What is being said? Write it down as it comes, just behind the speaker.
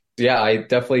Yeah, I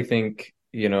definitely think,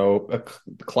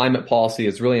 climate policy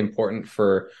is really important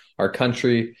for our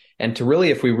country. And to really,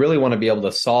 if we really want to be able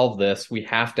to solve this, we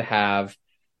have to have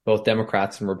both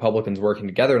Democrats and Republicans working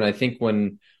together. And I think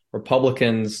when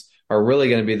Republicans are really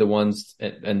going to be the ones,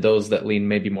 and those that lean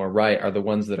maybe more right are the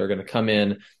ones that are going to come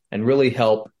in and really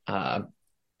help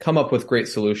come up with great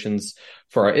solutions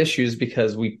for our issues,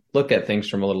 because we look at things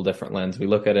from a little different lens. We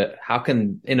look at it, how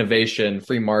can innovation,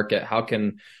 free market, how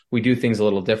can we do things a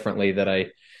little differently that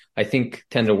I think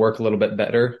tend to work a little bit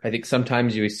better. I think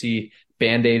sometimes you see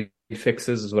band-aid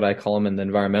fixes is what I call them in the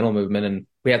environmental movement. And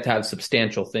we have to have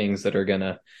substantial things that are going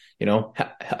to,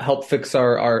 help fix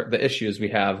the issues we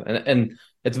have. And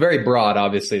it's very broad,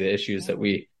 obviously, the issues that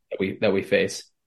we face.